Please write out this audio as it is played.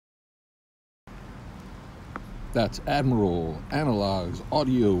That's Admiral Analog's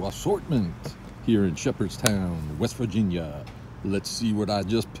Audio Assortment here in Shepherdstown, West Virginia. Let's see what I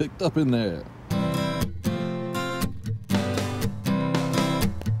just picked up in there.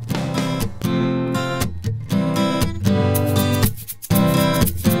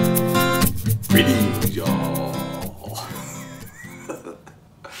 Greetings, y'all.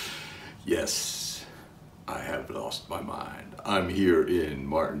 Yes, I have lost my mind. I'm here in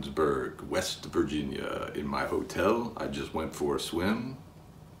Martinsburg, West Virginia, in my hotel. I just went for a swim,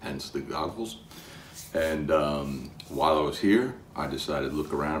 hence the goggles. And while I was here, I decided to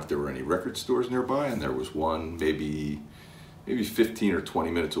look around if there were any record stores nearby, and there was one maybe 15 or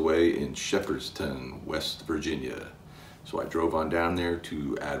 20 minutes away in Shepherdstown, West Virginia. So I drove on down there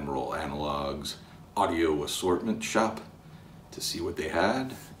to Admiral Analog's Audio Assortment shop to see what they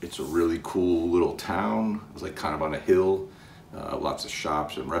had. It's a really cool little town. It's like kind of on a hill, lots of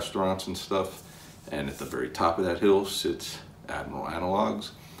shops and restaurants and stuff. And at the very top of that hill sits Admiral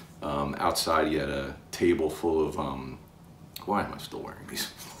Analog's. Outside he had a table full of, why am I still wearing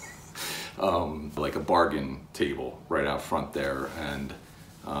these? Like a bargain table right out front there, and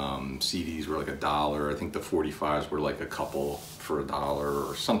CDs were like $1. I think the 45s were like a couple for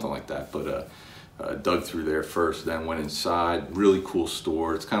 $1 or something like that. But dug through there first, then went inside. Really cool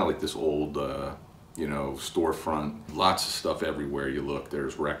store. It's kind of like this old, you know, storefront. Lots of stuff everywhere you look.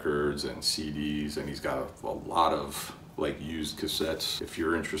 There's records and CDs, and he's got a lot of like used cassettes if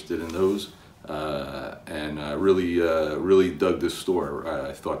you're interested in those. Really dug this store.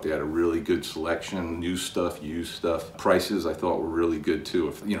 I thought they had a really good selection, new stuff, used stuff. Prices I thought were really good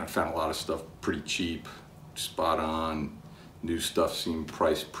too. You know, I found a lot of stuff pretty cheap, spot on. New stuff seemed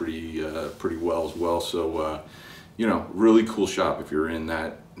priced pretty well as well. So you know, really cool shop. If you're in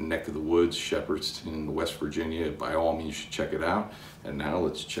that neck of the woods, Shepherdstown, West Virginia, by all means you should check it out. And now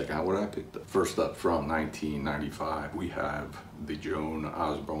let's check out what I picked up. First up, from 1995, we have the Joan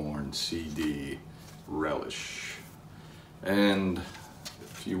Osborne CD, Relish. And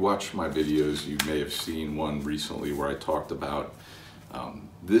if you watch my videos, you may have seen one recently where I talked about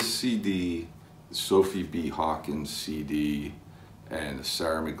this CD, the Sophie B. Hawkins CD, and the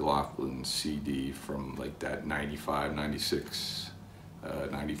Sarah McLachlan CD from like that 95, 96,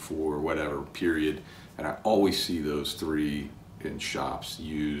 94, whatever period. And I always see those three in shops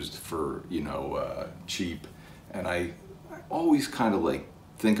used for, you know, cheap. And I always kind of like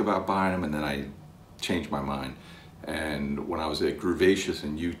think about buying them, and then I change my mind. And when I was at Groovacious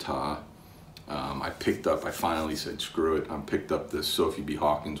in Utah, I finally said, screw it. I picked up this Sophie B.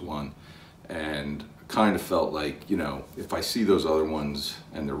 Hawkins one, and kind of felt like, you know, if I see those other ones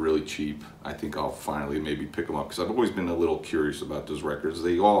and they're really cheap, I think I'll finally maybe pick them up, because I've always been a little curious about those records.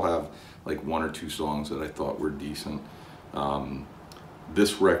 They all have like one or two songs that I thought were decent.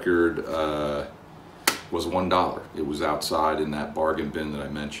 This record was $1. It was outside in that bargain bin that I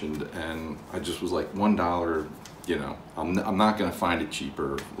mentioned, and I just was like, $1, you know, I'm not gonna find it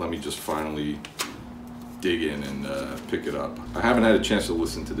cheaper. Let me just finally dig in and pick it up. I haven't had a chance to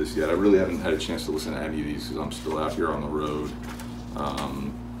listen to this yet. I really haven't had a chance to listen to any of these because I'm still out here on the road.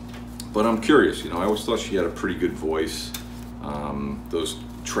 But I'm curious, you know, I always thought she had a pretty good voice. Those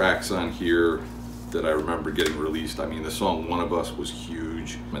tracks on here that I remember getting released, I mean, the song One of Us was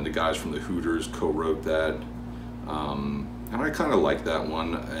huge, and the guys from the Hooters co-wrote that. And I kind of liked that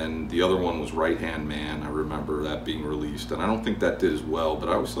one, and the other one was Right Hand Man. I remember that being released, and I don't think that did as well, but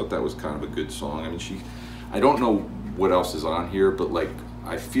I always thought that was kind of a good song. I mean, I don't know what else is on here, but like,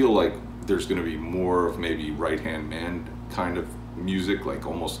 I feel like there's gonna be more of maybe Right Hand Man kind of music, like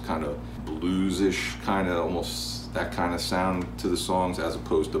almost kind of blues-ish, kind of almost that kind of sound to the songs, as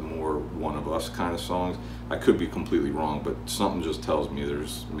opposed to more One of Us kind of songs. I could be completely wrong, but something just tells me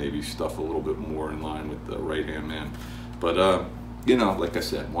there's maybe stuff a little bit more in line with the Right Hand Man. But you know, like I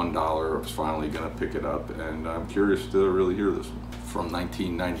said, $1, I was finally gonna pick it up, and I'm curious to really hear this one. From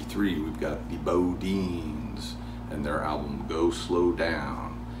 1993, we've got the Bodines and their album Go Slow Down.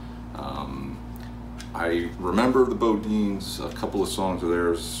 I remember the Bodines, a couple of songs of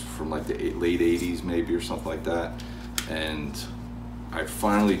theirs from like the late 80s maybe, or something like that. And I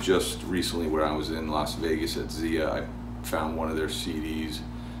finally just recently, when I was in Las Vegas at Zia, I found one of their CDs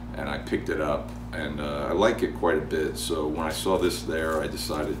and I picked it up, and I like it quite a bit. So when I saw this there, I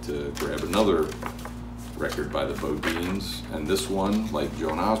decided to grab another record by the Bodines, and this one, like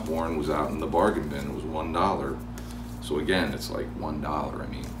Joan Osborne, was out in the bargain bin. It was $1. So again, it's like $1. I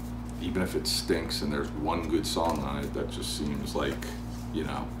mean, even if it stinks and there's one good song on it, that just seems like, you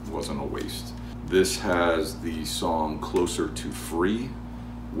know, wasn't a waste. This has the song Closer to Free,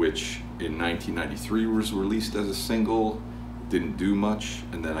 which in 1993 was released as a single. didn't do much,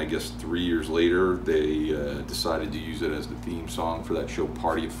 and then I guess 3 years later they decided to use it as the theme song for that show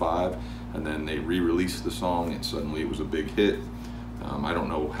Party of Five, and then they re-released the song and suddenly it was a big hit. I don't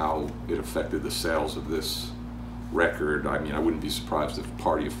know how it affected the sales of this record. I mean, I wouldn't be surprised if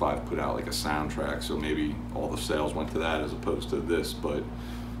Party of Five put out like a soundtrack, so maybe all the sales went to that as opposed to this. But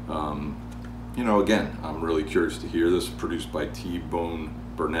you know, again, I'm really curious to hear this. Produced by T-Bone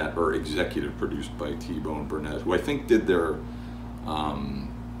Burnett, or executive produced by T-Bone Burnett, who I think did their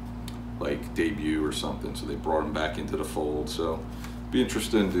like debut or something, so they brought him back into the fold. So be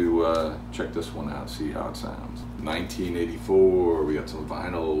interesting to check this one out, see how it sounds. 1984, we got some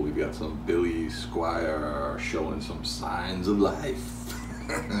vinyl, we got some Billy Squier showing some signs of life.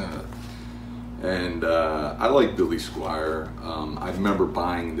 And I like Billy Squier. I remember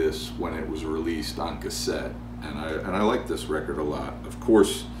buying this when it was released on cassette, and I like this record a lot. Of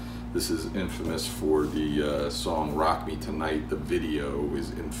course, this is infamous for the song Rock Me Tonight. The video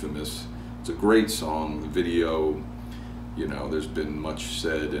is infamous. It's a great song. The video, you know, there's been much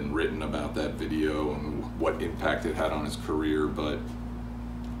said and written about that video and what impact it had on his career, but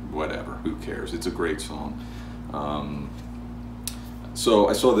whatever, who cares? It's a great song. So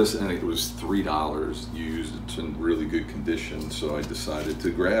I saw this and it was $3 used. It's in really good condition, so I decided to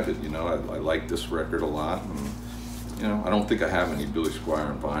grab it. You know, I like this record a lot, and you know, I don't think I have any Billy Squier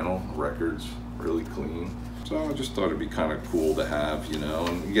on vinyl. The record's really clean, so I just thought it'd be kind of cool to have, you know.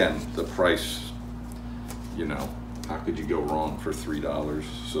 And again, the price, you know, how could you go wrong for $3?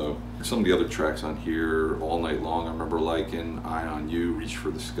 So some of the other tracks on here, All Night Long, I remember liking, Eye on You, Reach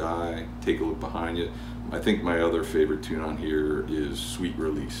for the Sky, Take a Look Behind You. I think my other favorite tune on here is Sweet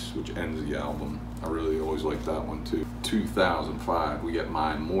Release, which ends the album. I really always like that one too. 2005, we get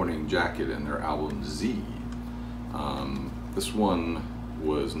My Morning Jacket and their album Z. This one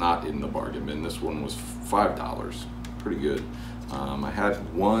was not in the bargain bin. This one was $5, pretty good. I had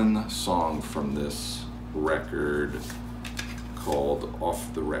one song from this record called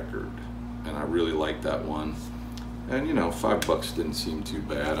Off the Record, and I really liked that one. And you know, $5 didn't seem too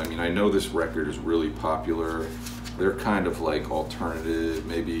bad. I mean, I know this record is really popular. They're kind of like alternative,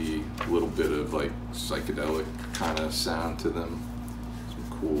 maybe a little bit of like psychedelic kind of sound to them.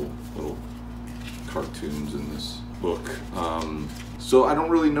 Some cool little cartoons in this book. So I don't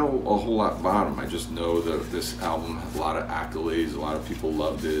really know a whole lot about them. I just know that this album has a lot of accolades, a lot of people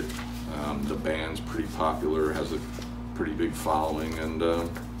loved it. The band's pretty popular, has a pretty big following, and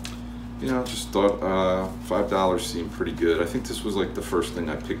you know, just thought $5 seemed pretty good. I think this was like the first thing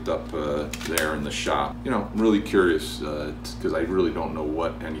I picked up there in the shop. You know, I'm really curious because I really don't know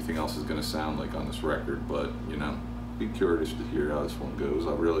what anything else is going to sound like on this record, but you know, be curious to hear how this one goes.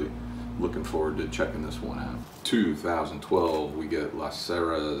 I'm really looking forward to checking this one out. 2012, we get La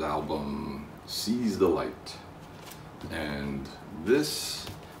Serra's album Seize the Light, and this,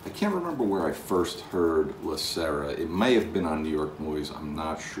 I can't remember where I first heard La Serra. It may have been on New York Noise, I'm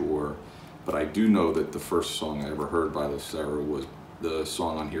not sure. But I do know that the first song I ever heard by La Serra was the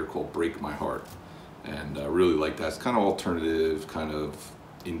song on here called Break My Heart. And I really like that. It's kind of alternative, kind of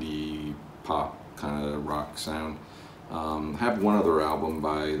indie pop, kind of rock sound. I have one other album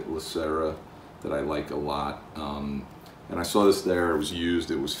by La Serra that I like a lot. And I saw this there, it was used,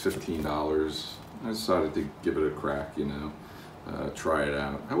 it was $15. I decided to give it a crack, you know. Try it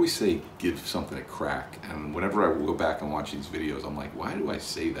out. I always say give something a crack, and whenever I go back and watch these videos, I'm like, why do I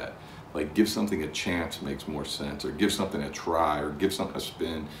say that? Like, give something a chance makes more sense, or give something a try, or give something a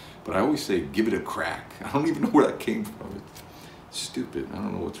spin. But I always say give it a crack. I don't even know where that came from. It's stupid. I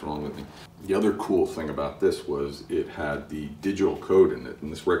don't know what's wrong with me. The other cool thing about this was it had the digital code in it, and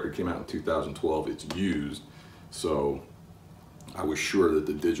this record came out in 2012. It's used, so I was sure that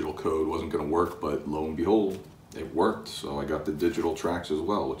the digital code wasn't going to work, but lo and behold, it worked. So I got the digital tracks as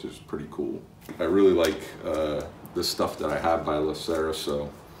well, which is pretty cool. I really like the stuff that I have by La Serra,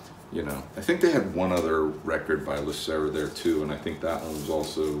 so you know, I think they had one other record by La Serra there too, and I think that one was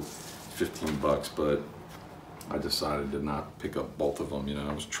also $15, but I decided to not pick up both of them. You know,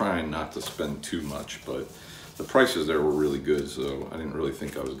 I was trying not to spend too much, but the prices there were really good, so I didn't really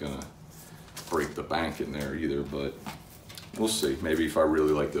think I was gonna break the bank in there either, but we'll see. Maybe if I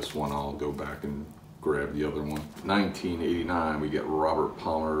really like this one, I'll go back and grab the other one. 1989, we get Robert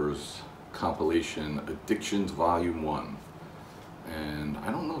Palmer's compilation Addictions Volume 1. And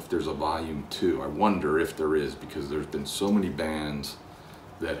I don't know if there's a Volume 2. I wonder if there is, because there's been so many bands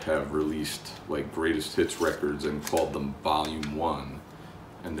that have released like greatest hits records and called them Volume 1.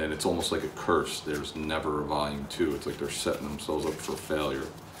 And then it's almost like a curse. There's never a Volume 2. It's like they're setting themselves up for failure.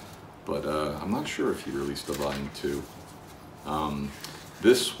 But I'm not sure if he released a Volume 2.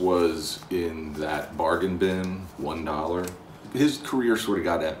 This was in that bargain bin, $1. his career sort of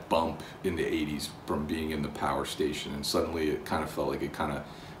got that bump in the 80s from being in the Power Station, and suddenly it kind of felt like it kind of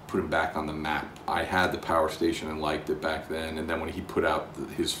put him back on the map. I had the Power Station and liked it back then, and then when he put out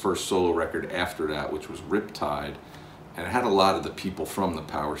his first solo record after that, which was Riptide, and it had a lot of the people from the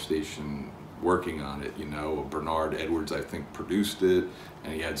Power Station working on it, you know. Bernard Edwards, I think, produced it,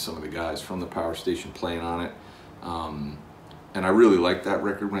 and he had some of the guys from the Power Station playing on it. And I really liked that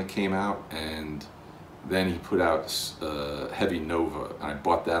record when it came out, and then he put out Heavy Nova, and I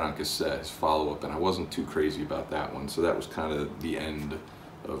bought that on cassette, his follow-up, and I wasn't too crazy about that one, so that was kind of the end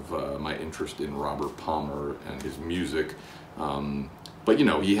of my interest in Robert Palmer and his music. But you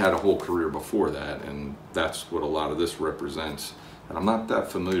know, he had a whole career before that, and that's what a lot of this represents. And I'm not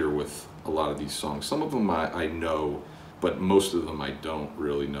that familiar with a lot of these songs. Some of them I know, but most of them I don't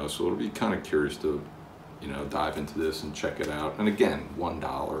really know, so it'll be kind of curious to, you know, dive into this and check it out. And again, $1,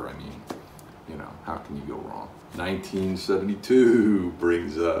 I mean, you know, how can you go wrong? 1972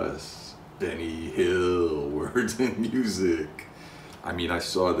 brings us Benny Hill, Words and Music. I mean, I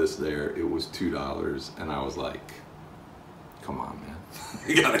saw this there, it was $2, and I was like, come on, man.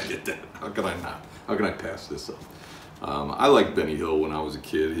 You gotta get that. How can I not? How can I pass this up? I liked Benny Hill when I was a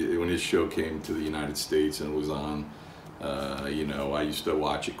kid. When his show came to the United States and it was on, you know, I used to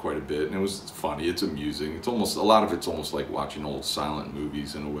watch it quite a bit, and it was funny, it's amusing. It's almost, a lot of it's almost like watching old silent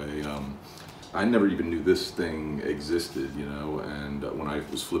movies in a way. I never even knew this thing existed, you know, and when I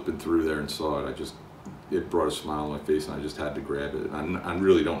was flipping through there and saw it, it brought a smile on my face, and I just had to grab it. I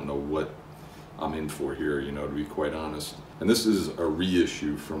really don't know what I'm in for here, you know, to be quite honest. And this is a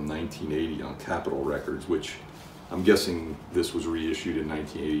reissue from 1980 on Capitol Records, which I'm guessing this was reissued in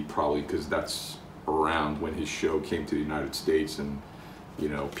 1980 probably because that's around when his show came to the United States, and you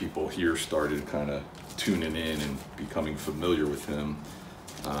know, people here started kind of tuning in and becoming familiar with him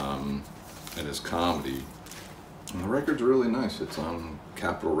and his comedy. And the record's really nice. It's on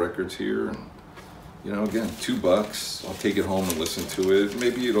Capitol Records here, and you know, again, $2. I'll take it home and listen to it.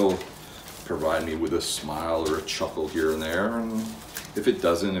 Maybe it'll provide me with a smile or a chuckle here and there, and if it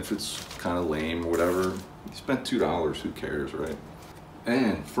doesn't, if it's kind of lame or whatever, you spent $2, who cares, right?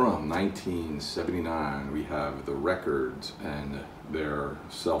 And from 1979, we have the Records and their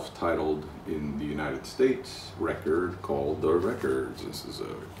self-titled, in the United States, record called The Records. This is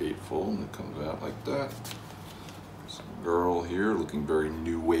a gatefold, and it comes out like that. Some girl here looking very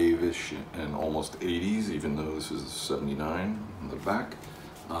new wave-ish and almost 80s, even though this is 79 on the back.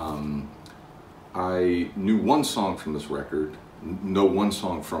 I knew one song from this record, know one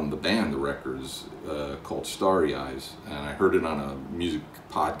song from the band The Records, called Starry Eyes, and I heard it on a music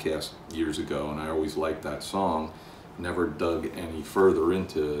podcast years ago, and I always liked that song. Never dug any further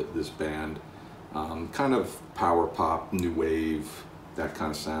into this band. Kind of power pop, new wave, that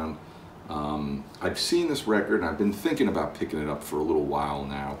kind of sound. I've seen this record, and I've been thinking about picking it up for a little while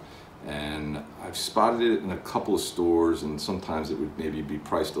now, and I've spotted it in a couple of stores, and sometimes it would maybe be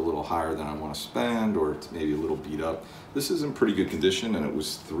priced a little higher than I want to spend, or it's maybe a little beat up. This is in pretty good condition, and it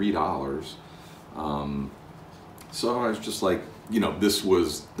was $3. So I was just like, you know, this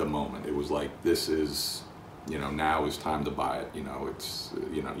was the moment. It was like, this is, you know, now is time to buy it. You know, it's,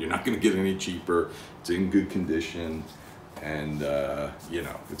 you know, you're not going to get any cheaper. It's in good condition, and you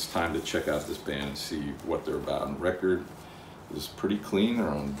know, it's time to check out this band and see what they're about. And record is pretty clean. They're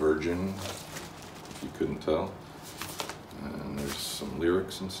on Virgin, if you couldn't tell. And there's some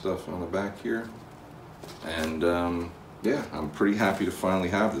lyrics and stuff on the back here. And yeah, I'm pretty happy to finally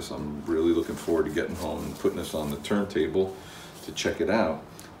have this. I'm really looking forward to getting home and putting this on the turntable to check it out.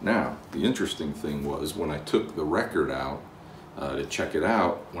 Now, the interesting thing was when I took the record out to check it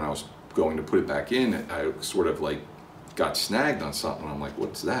out, when I was going to put it back in, I sort of like got snagged on something. I'm like,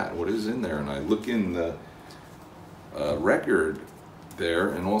 what's that? What is in there? And I look in the record there,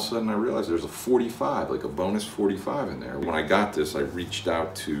 and all of a sudden I realized there's a 45, like a bonus 45 in there. When I got this, I reached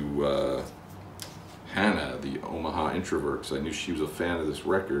out to Hannah, the Omaha introvert, because I knew she was a fan of this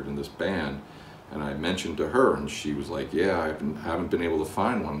record and this band, and I mentioned to her, and she was like, yeah, I haven't been able to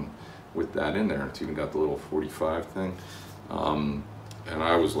find one with that in there. It's even got the little 45 thing. And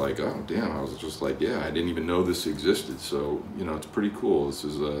I was like, oh damn, I was just like, yeah, I didn't even know this existed. So, you know, it's pretty cool. This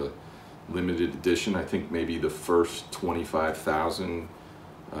is a limited edition. I think maybe the first 25,000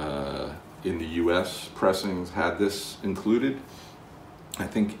 in the US pressings had this included. I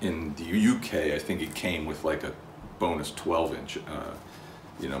think in the UK, I think it came with like a bonus 12-inch.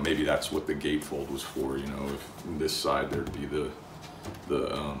 You know, maybe that's what the gatefold was for. You know, if on this side there'd be the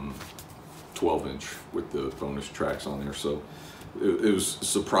 12-inch with the bonus tracks on there. So it was a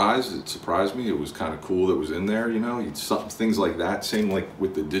surprise. It surprised me. It was kind of cool that it was in there. You know, things like that. Same like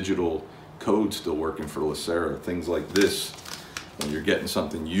with the digital code still working for Lacera. Things like this when you're getting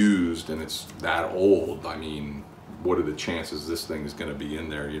something used and it's that old, I mean, what are the chances this thing is going to be in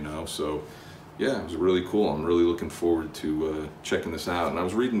there, you know? So yeah, it was really cool. I'm really looking forward to checking this out. And I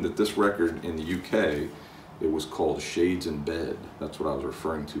was reading that this record in the UK, it was called Shades in Bed. That's what I was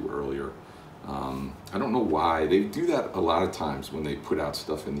referring to earlier. I don't know why. They do that a lot of times when they put out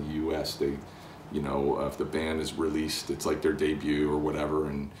stuff in the US. They, you know, if the band is released, it's like their debut or whatever,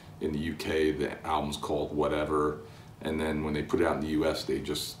 and in the UK, the album's called whatever. And then when they put it out in the US, they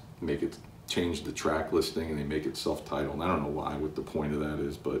just make it, change the track listing and they make it self-titled. I don't know why, what the point of that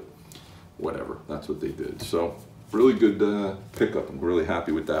is, but whatever, that's what they did. So really good pickup. I'm really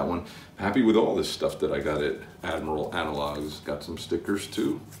happy with that one. Happy with all this stuff that I got at Admiral Analogs. Got some stickers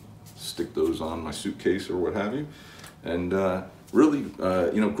too. Stick those on my suitcase or what have you. And really,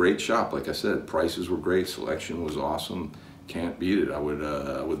 you know, great shop. Like I said, prices were great, selection was awesome. Can't beat it. I would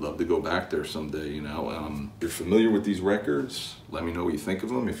love to go back there someday, you know. If you're familiar with these records, let me know what you think of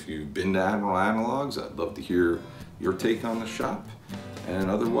them. If you've been to Admiral Analogs, I'd love to hear your take on the shop. And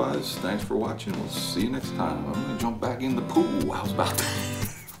otherwise, thanks for watching. We'll see you next time. I'm gonna jump back in the pool. How's about that?